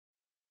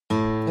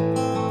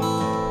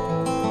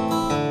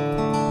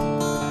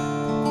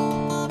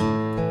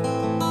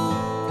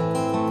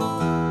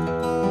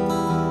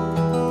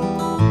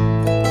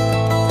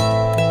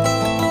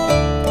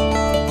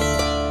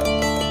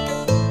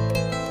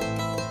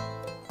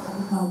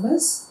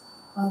Thomas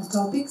on the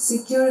topic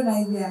Secure and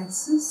IV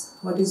Access,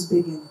 what is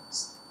big in it?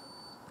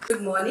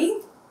 Good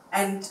morning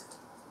and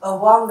a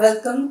warm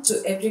welcome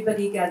to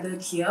everybody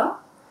gathered here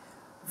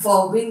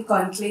for WIN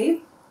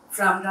CONCLAVE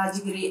from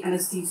Rajagiri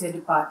Anesthesia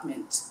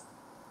Department.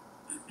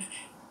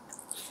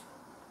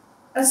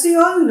 As we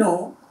all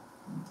know,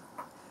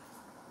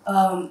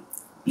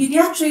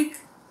 pediatric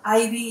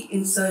IV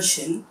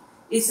insertion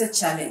is a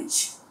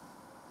challenge.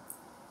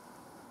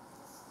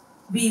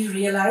 We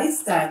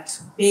realize that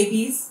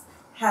babies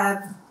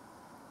have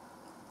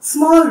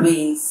small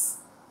veins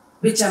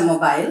which are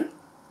mobile.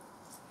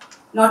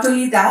 Not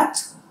only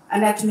that,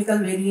 anatomical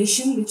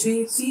variation which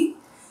we see,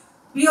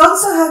 we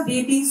also have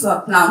babies who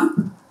are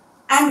plump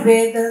and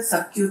where the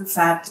subacute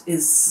fat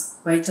is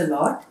quite a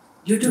lot,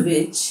 due to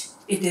which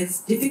it is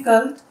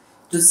difficult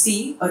to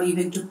see or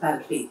even to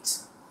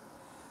palpate.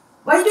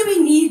 Why do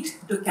we need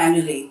to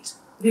cannulate?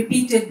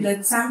 Repeated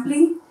blood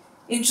sampling,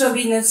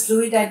 intravenous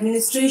fluid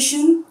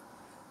administration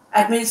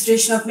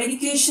of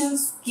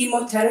medications,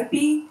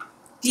 chemotherapy,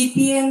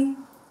 TPN,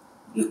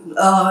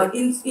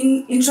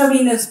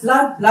 intravenous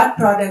blood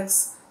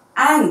products,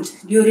 and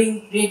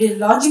during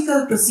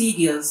radiological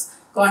procedures,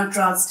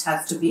 contrast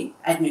has to be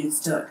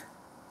administered.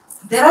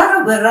 There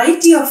are a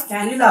variety of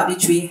cannula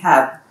which we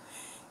have.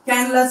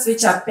 Cannulas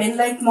which are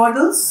pen-like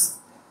models,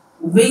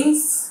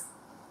 wings,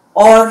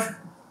 or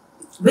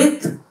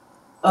with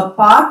a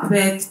part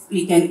where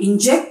we can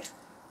inject,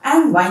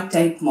 and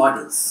white-type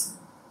models.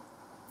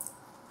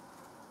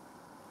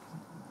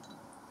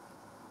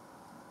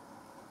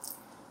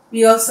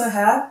 We also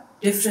have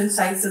different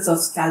sizes of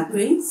scalp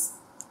veins.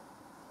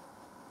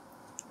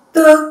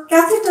 The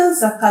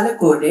catheters are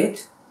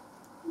color-coded.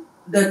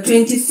 The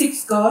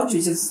 26 gauge,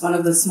 which is one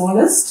of the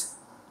smallest,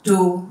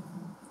 to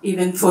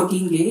even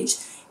 14 gauge.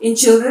 In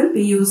children,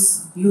 we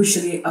use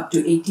usually up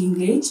to 18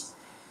 gauge.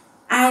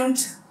 And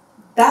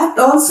that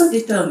also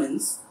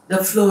determines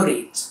the flow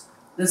rate.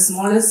 The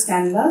smallest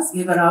cannulas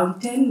give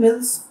around 10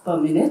 mils per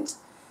minute,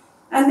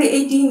 and the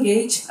 18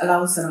 gauge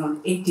allows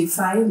around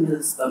 85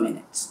 mils per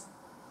minute.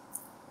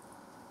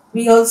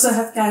 We also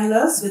have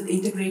cannulas with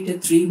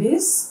integrated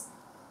three-ways.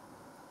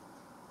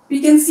 We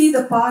can see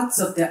the parts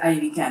of the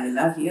IV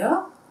cannula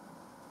here.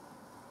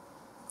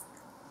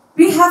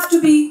 We have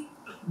to be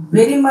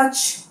very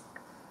much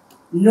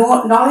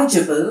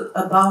knowledgeable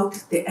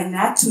about the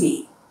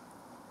anatomy,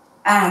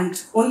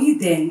 and only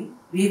then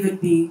we will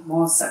be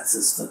more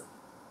successful.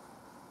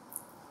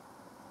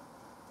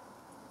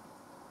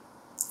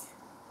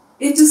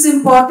 It is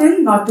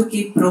important not to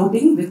keep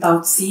probing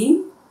without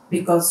seeing,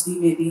 because we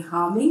may be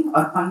harming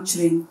or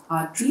puncturing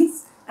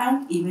arteries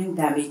and even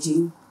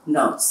damaging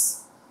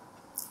nerves.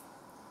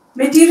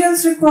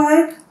 Materials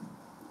required: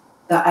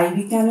 the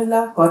IV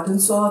cannula, cotton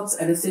swabs,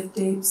 adhesive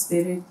tape,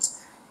 spirit,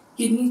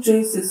 kidney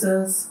tray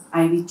scissors,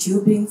 IV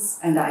tubings,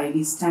 and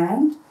IV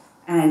stand,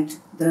 and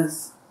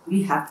thus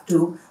we have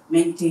to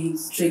maintain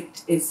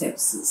strict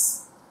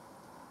asepsis.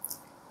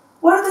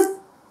 What are the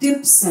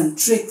tips and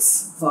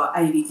tricks for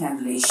IV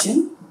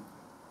cannulation?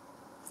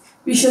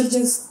 We shall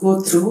just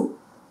go through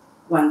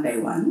one by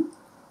one.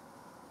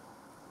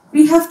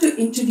 We have to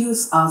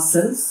introduce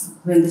ourselves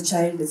when the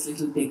child is a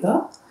little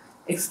bigger,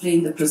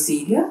 explain the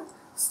procedure,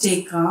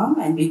 stay calm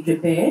and be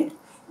prepared,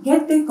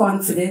 get their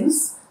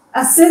confidence,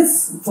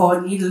 assess for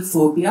needle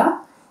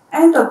phobia,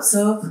 and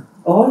observe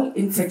all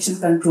infection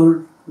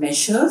control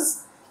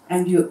measures,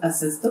 and you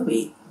assess the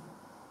vein.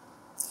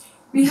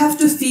 We have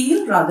to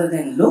feel rather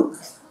than look,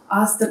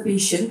 ask the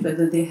patient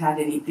whether they had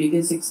any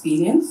previous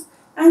experience,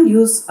 and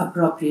use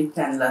appropriate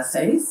cannula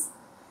size.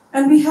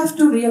 And we have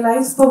to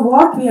realize for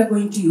what we are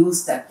going to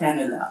use that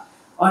cannula,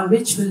 on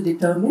which will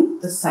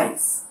determine the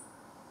size.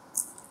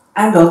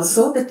 And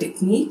also the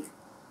technique,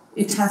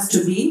 it has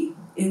to be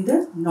in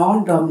the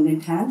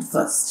non-dominant hand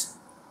first.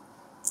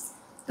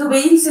 The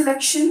vein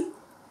selection,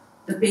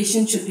 the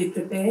patient should be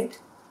prepared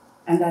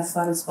and as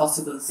far as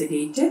possible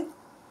sedated.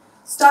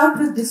 Start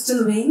with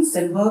distal veins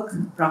and work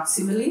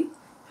proximally.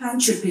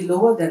 Hand should be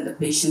lower than the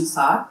patient's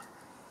heart.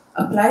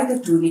 Apply the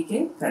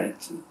tourniquet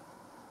correctly.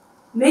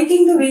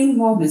 Making the vein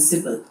more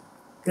visible.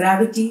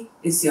 Gravity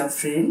is your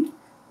friend.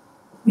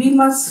 We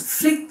must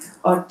flick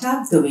or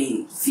tap the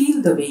vein, feel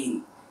the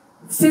vein.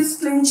 Fist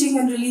clenching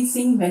and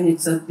releasing when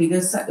it's a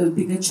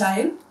bigger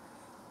child.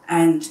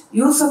 And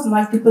use of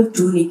multiple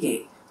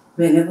tourniquet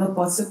whenever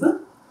possible.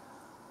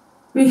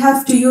 We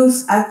have to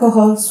use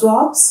alcohol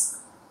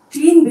swabs.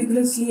 Clean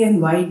vigorously and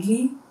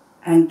widely,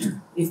 and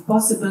if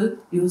possible,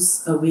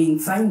 use a vein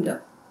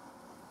finder.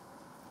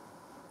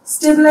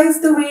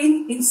 Stabilize the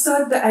vein,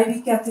 insert the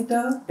IV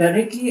catheter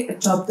directly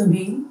atop the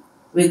vein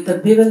with the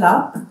bevel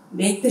up,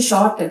 make the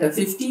shot at a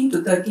 15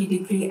 to 30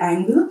 degree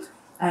angle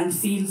and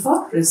feel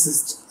for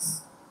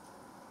resistance.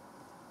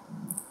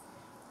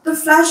 The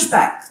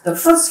flashback, the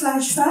first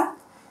flashback,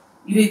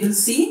 we will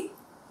see,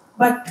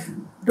 but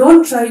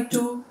don't try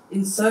to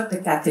insert the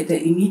catheter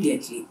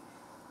immediately.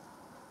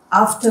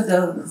 After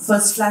the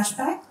first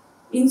flashback,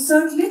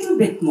 insert little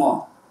bit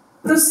more.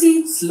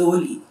 Proceed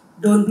slowly,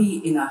 don't be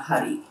in a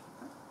hurry.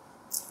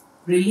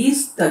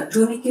 Release the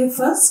tourniquet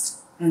first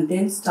and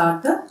then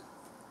start the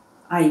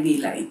IV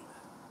line.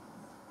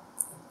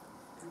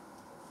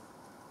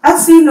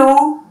 As we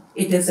know,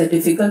 it is a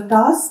difficult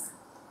task.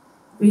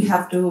 We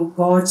have to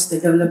gauge the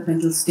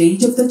developmental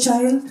stage of the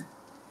child,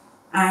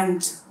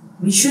 and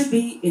we should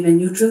be in a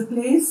neutral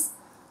place.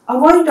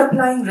 Avoid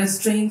applying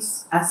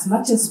restraints as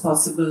much as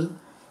possible.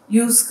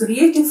 Use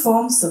creative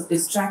forms of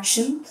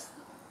distraction,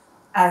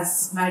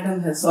 as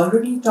Madam has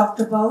already talked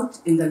about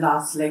in the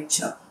last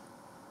lecture.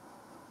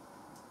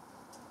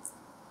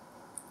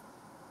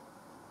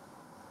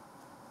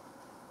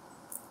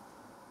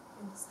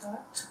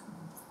 Start.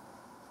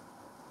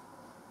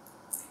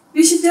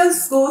 We should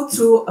just go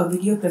through a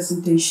video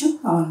presentation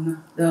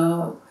on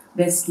the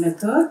best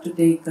method to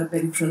take a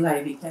peripheral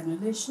IV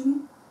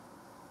cannulation.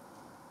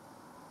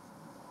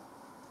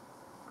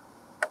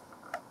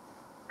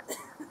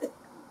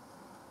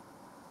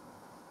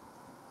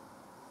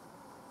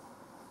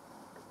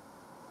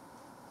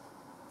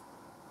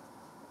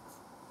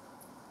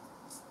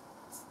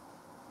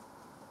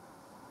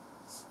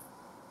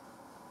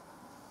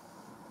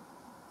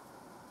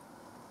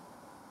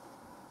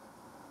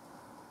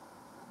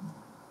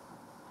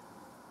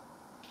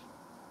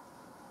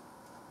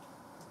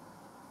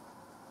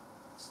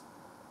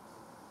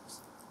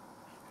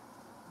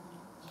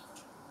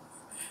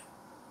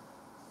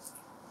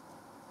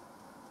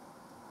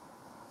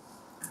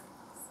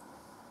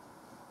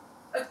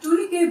 A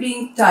tourniquet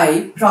being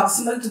tied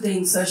proximal to the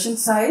insertion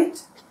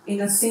site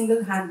in a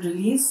single hand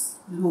release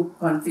loop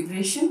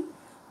configuration.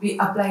 We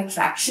apply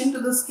traction to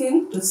the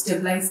skin to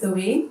stabilize the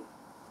vein.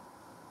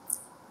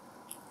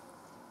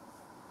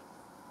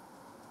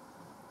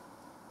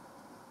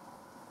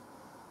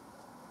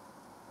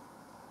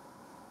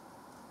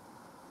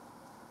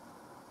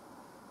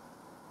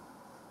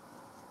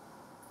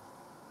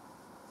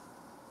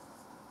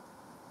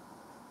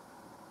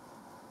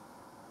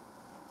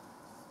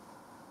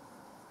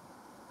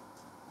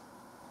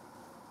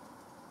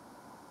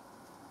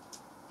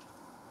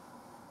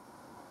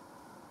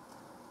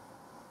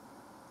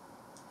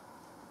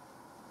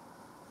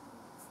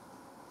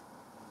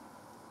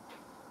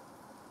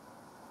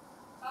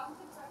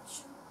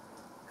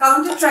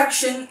 Counter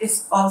traction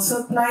is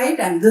also applied,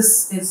 and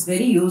this is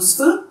very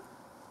useful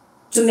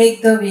to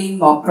make the vein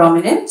more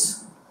prominent.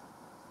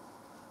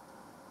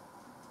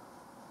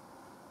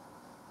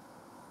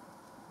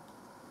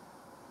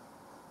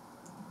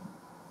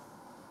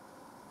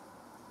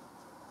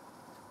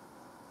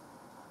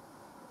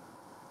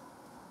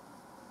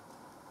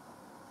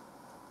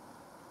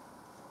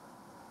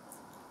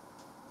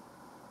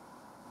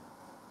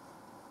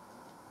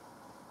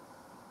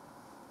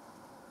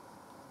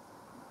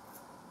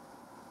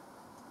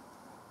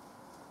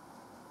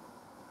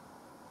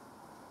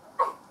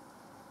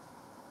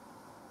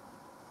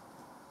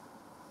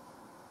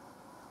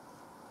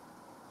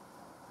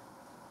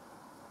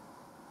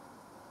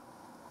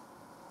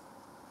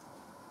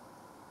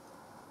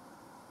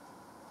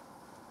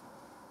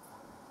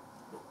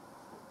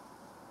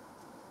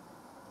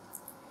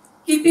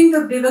 Keeping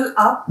the bevel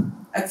up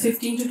at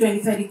 15 to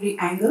 25 degree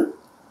angle,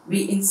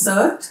 we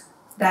insert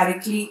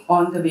directly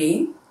on the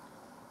vein.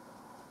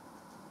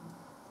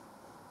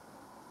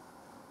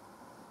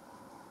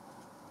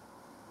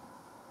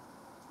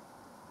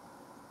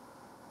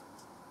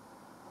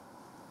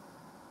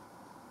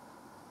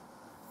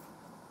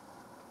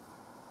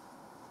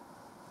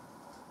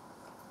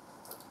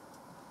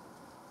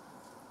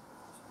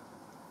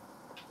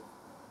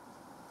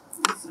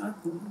 It's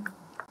not moving.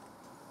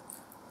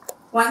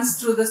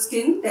 Once through the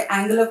skin, the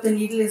angle of the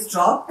needle is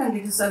dropped and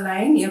it is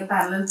aligned near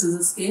parallel to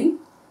the skin.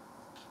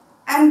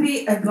 And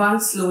we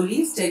advance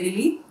slowly,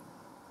 steadily.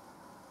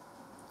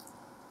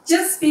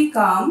 Just be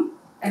calm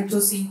and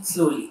proceed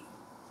slowly.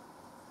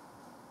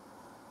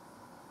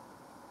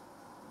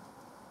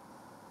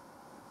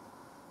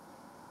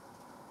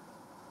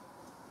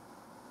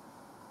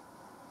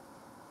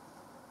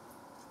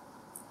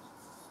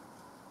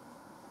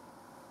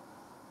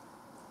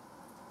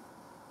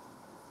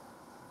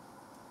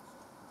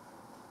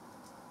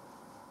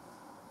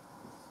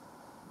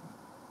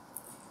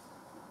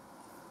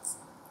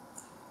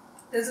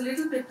 There's a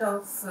little bit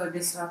of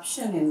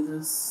disruption in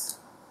this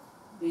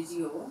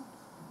video.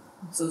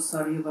 I'm so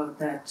sorry about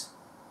that.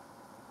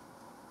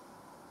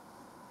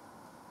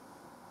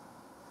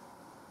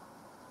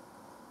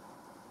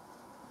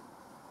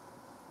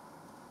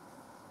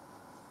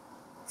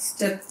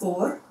 Step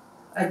 4,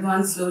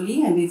 advance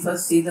slowly, and we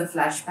first see the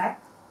flashback.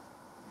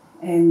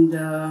 And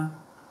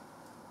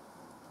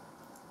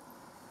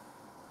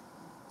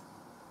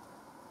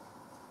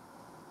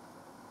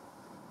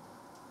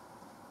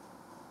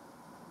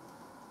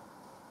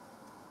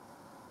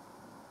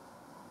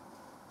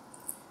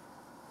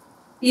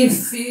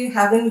if you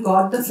haven't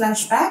got the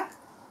flashback,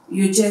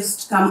 you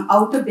just come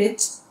out a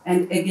bit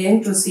and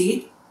again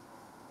proceed.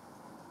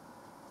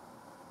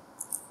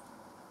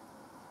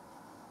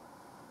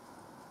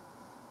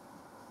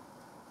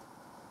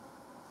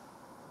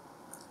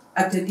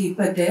 At a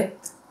deeper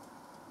depth.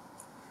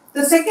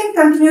 The second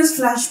continuous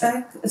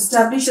flashback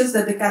establishes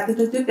that the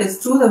catheter tip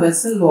is through the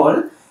vessel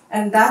wall,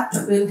 and that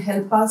will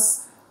help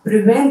us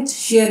prevent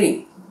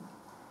shearing.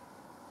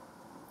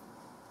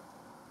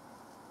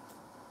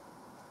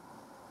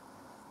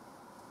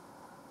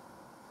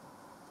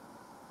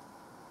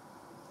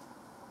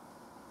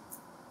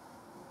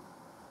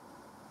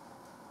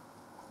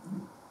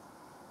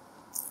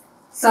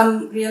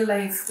 Some real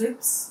life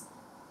clips.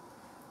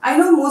 I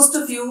know most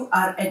of you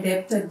are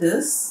adept at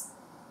this.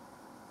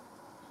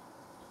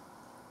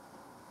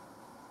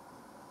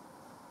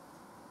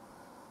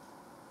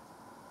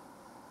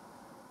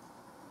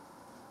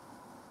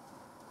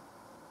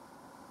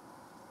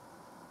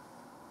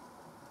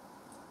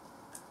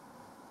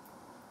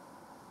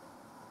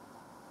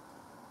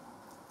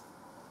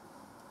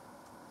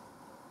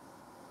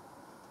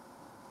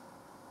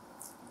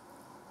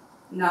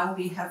 Now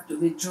we have to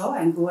withdraw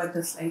and go at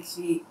a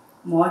slightly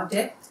more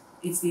depth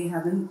if we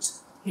haven't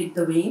hit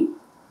the vein.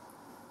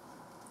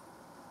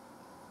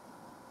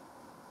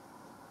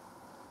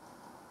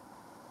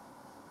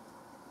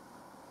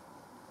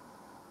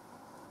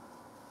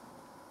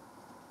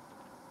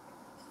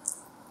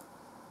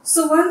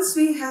 So once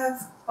we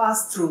have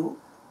passed through,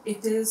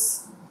 it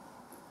is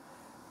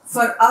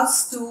for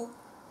us to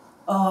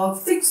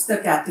fix the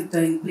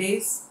catheter in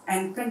place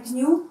and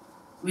continue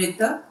with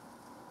the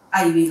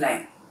IV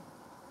line.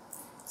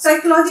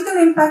 Psychological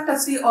impact,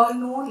 as we all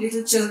know,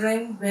 little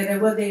children,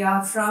 wherever they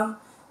are from,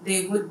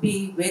 they would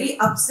be very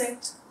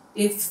upset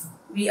if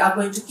we are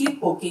going to keep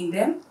poking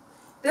them.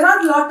 There are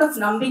a lot of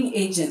numbing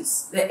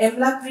agents. The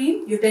EMLA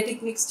cream,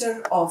 eutectic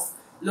mixture of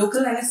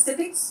local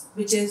anesthetics,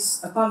 which is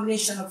a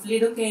combination of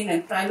lidocaine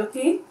and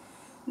prilocaine.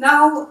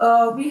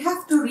 Now, we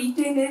have to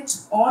retain it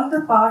on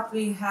the part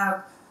we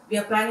are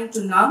planning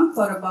to numb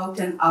for about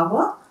an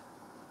hour.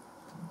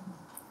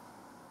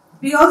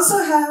 We also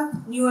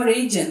have newer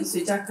agents,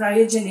 which are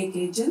cryogenic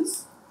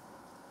agents,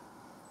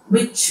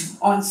 which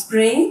on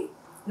spraying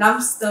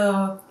numbs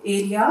the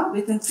area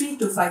within 3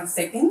 to 5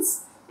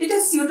 seconds. It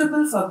is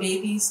suitable for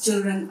babies,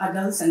 children,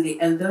 adults, and the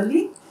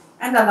elderly,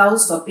 and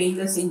allows for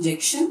painless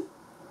injection.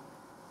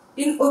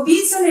 In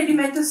obese and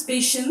edematous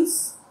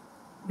patients,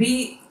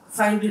 we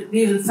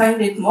will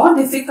find it more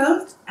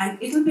difficult, and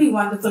it will be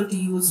wonderful to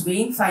use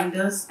vein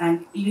finders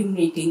and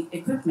illuminating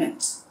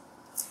equipment.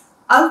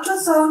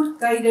 Ultrasound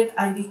guided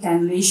IV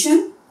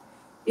cannulation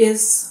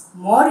is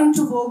more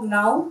into vogue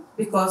now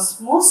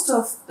because most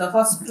of the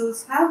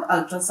hospitals have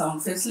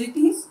ultrasound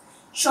facilities.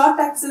 Short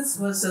axis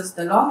versus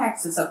the long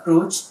axis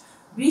approach,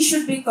 we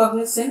should be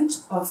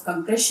cognizant of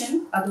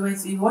compression,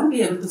 otherwise we won't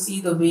be able to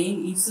see the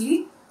vein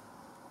easily.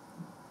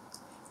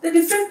 The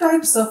different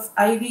types of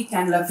IV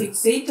cannula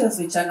fixators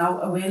which are now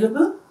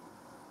available,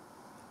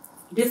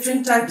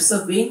 different types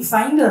of vein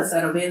finders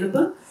are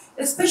available,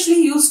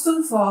 especially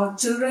useful for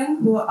children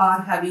who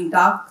are having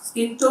dark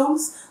skin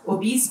tones,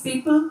 obese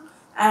people,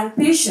 and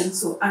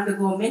patients who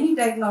undergo many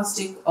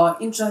diagnostic or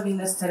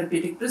intravenous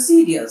therapeutic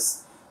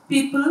procedures.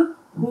 People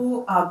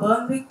who are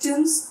burn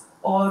victims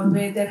or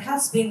where there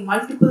has been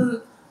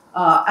multiple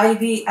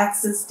IV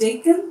access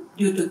taken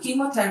due to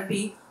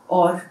chemotherapy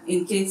or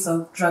in case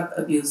of drug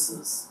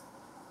abuses.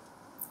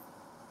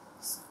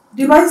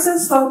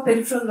 Devices for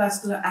peripheral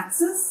vascular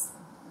access,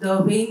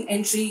 the vein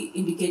entry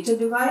indicator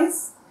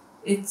device,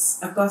 its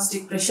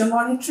acoustic pressure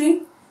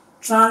monitoring,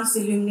 trans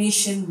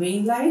illumination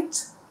vein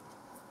light,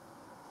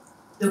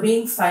 the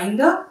vein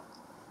finder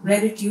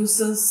where it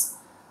uses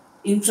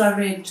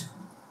infrared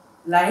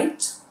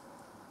light.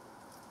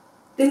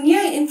 The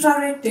near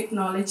infrared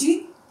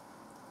technology,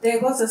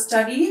 there was a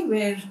study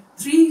where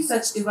 3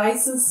 such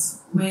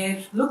devices were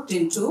looked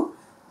into,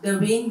 the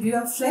vein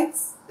viewer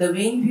flex, the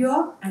vein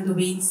viewer and the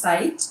vein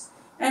sight,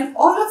 and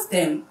all of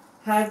them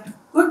had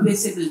good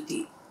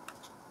visibility.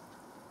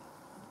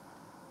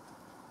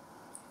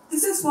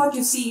 This is what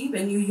you see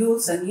when you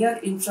use a near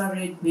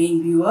infrared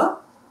vein viewer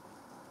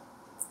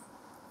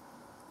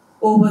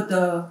over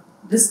the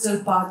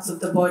distal parts of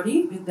the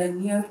body with the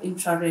near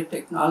infrared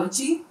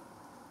technology.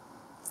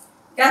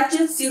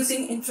 Gadgets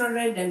using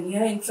infrared and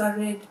near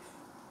infrared,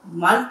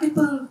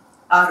 multiple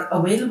are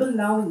available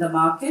now in the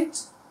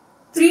market.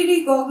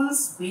 3D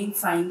goggles, vein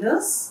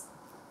finders.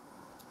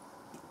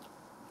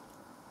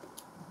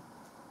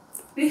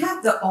 We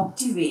have the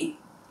OptiVein,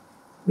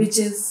 which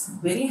is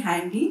very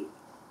handy.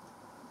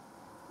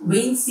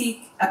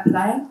 VeinSeek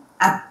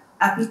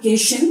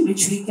application,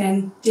 which we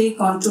can take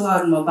onto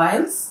our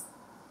mobiles.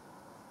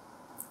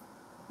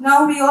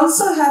 Now we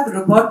also have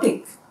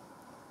robotic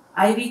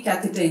IV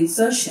catheter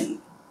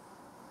insertion,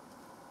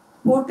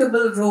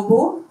 portable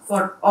robo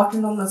for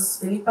autonomous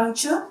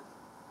venipuncture.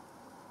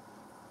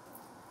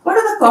 What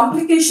are the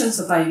complications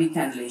of IV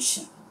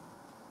cannulation?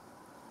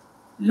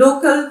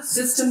 Local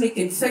systemic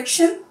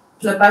infection,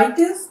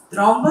 phlebitis,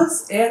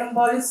 thrombus, air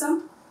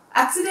embolism,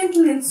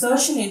 accidental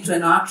insertion into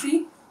an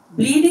artery,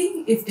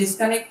 bleeding if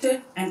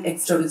disconnected, and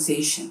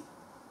extravasation.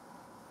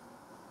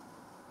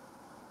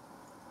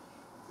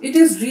 It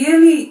is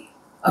really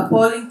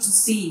appalling to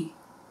see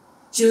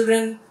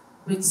children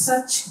with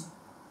such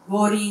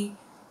gory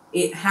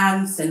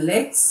hands and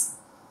legs.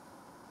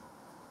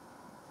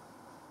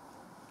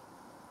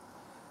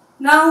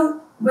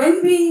 Now,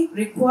 when we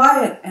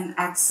require an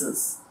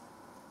access,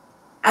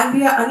 and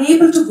we are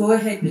unable to go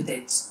ahead with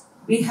it,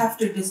 we have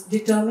to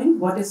determine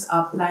what is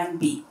our plan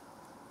B.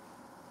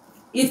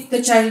 If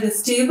the child is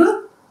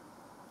stable,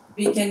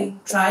 we can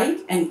try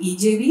an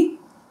EJV.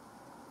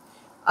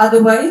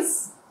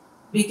 Otherwise,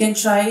 we can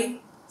try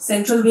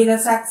central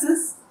venous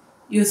access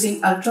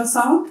using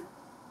ultrasound,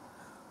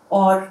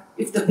 or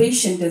if the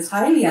patient is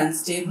highly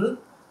unstable,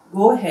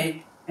 go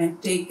ahead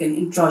and take an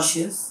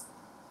intraosseous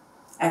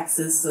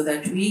access so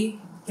that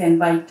we can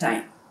buy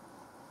time.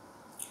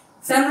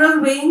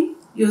 Femoral vein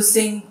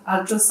using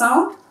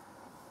ultrasound.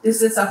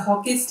 This is a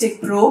hockey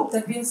stick probe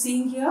that we are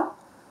seeing here.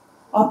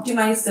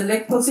 Optimize the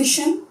leg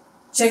position,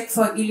 check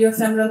for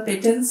iliofemoral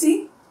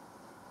patency,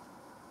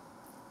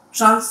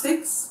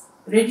 transfix,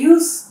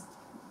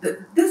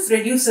 this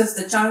reduces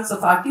the chance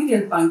of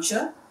arterial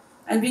puncture,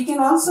 and we can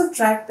also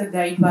track the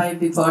guide wire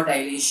before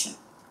dilation.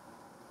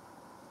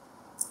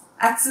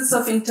 Axis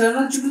of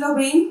internal jugular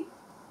vein.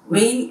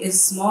 Vein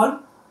is small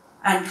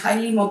and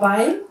highly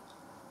mobile.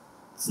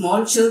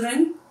 Small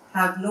children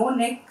have no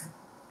neck,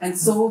 and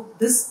so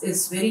this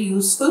is very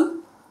useful.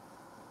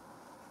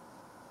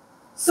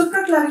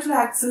 Supraclavicular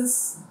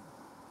axis,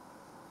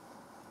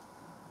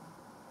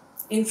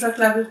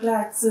 infraclavicular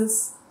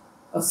axis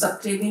of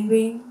subclavian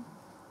vein,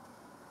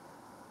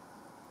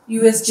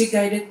 USG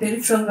guided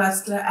peripheral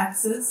vascular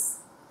axis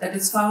that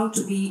is found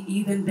to be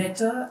even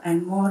better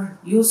and more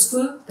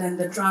useful than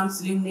the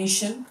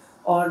transillumination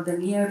or the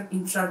near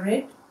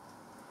infrared.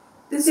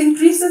 This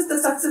increases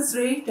the success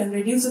rate and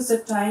reduces the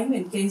time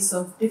in case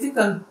of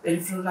difficult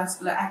peripheral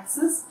vascular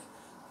access,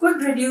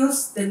 could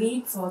reduce the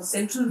need for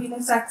central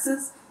venous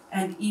access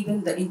and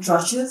even the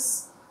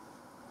intraosseous.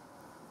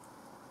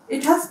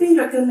 It has been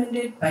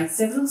recommended by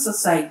several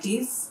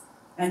societies,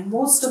 and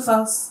most of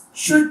us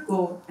should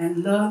go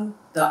and learn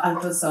the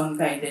ultrasound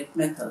guided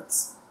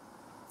methods.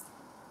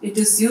 It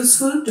is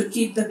useful to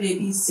keep the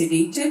babies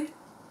sedated.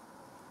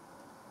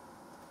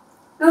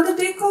 Now the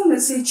take-home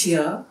message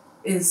here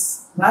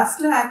is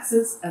vascular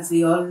access, as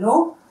we all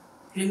know,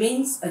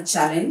 remains a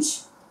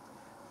challenge.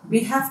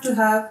 We have to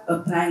have a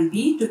plan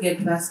B to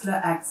get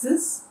vascular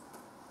access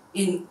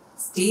in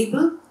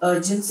stable,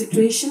 urgent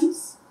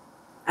situations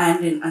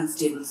and in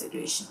unstable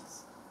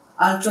situations.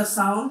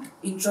 Ultrasound,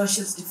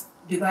 intraosseous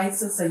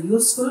devices are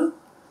useful.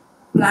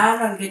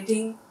 Plan on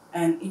getting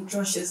an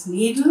intraosseous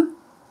needle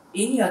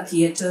in your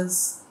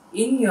theatres,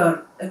 in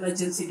your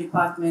emergency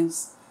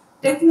departments.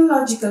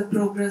 Technological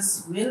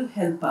progress will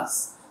help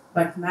us,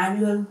 but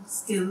manual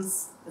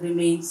skills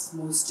remains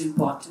most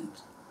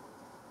important.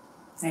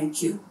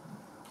 Thank you.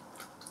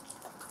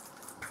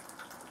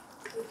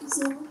 Thank you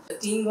so much. The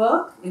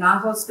teamwork in our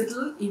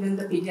hospital, even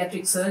the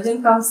pediatric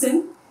surgeon comes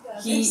in.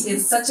 He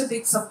is such a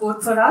big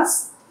support for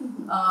us.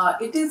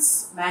 It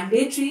is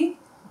mandatory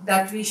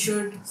that we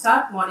should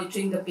start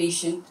monitoring the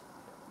patient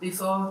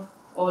before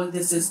all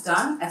this is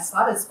done as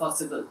far as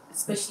possible.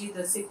 Especially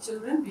the sick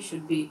children, we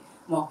should be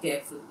more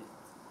careful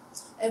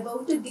with.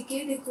 About a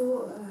decade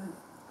ago,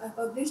 I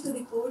published a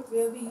report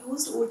where we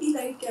used OT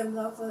light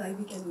camera for IV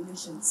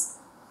cannulations.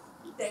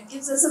 That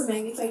gives us a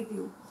magnified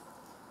view.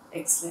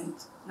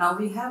 Excellent. Now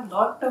we have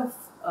lot of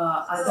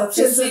other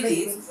options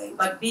facilities, available, right?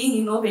 but being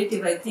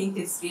innovative, I think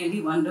is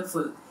really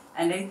wonderful.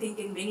 And I think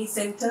in many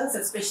centers,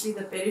 especially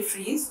the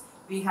peripheries,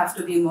 we have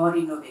to be more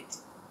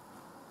innovative.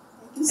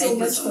 Thank you so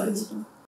much for it.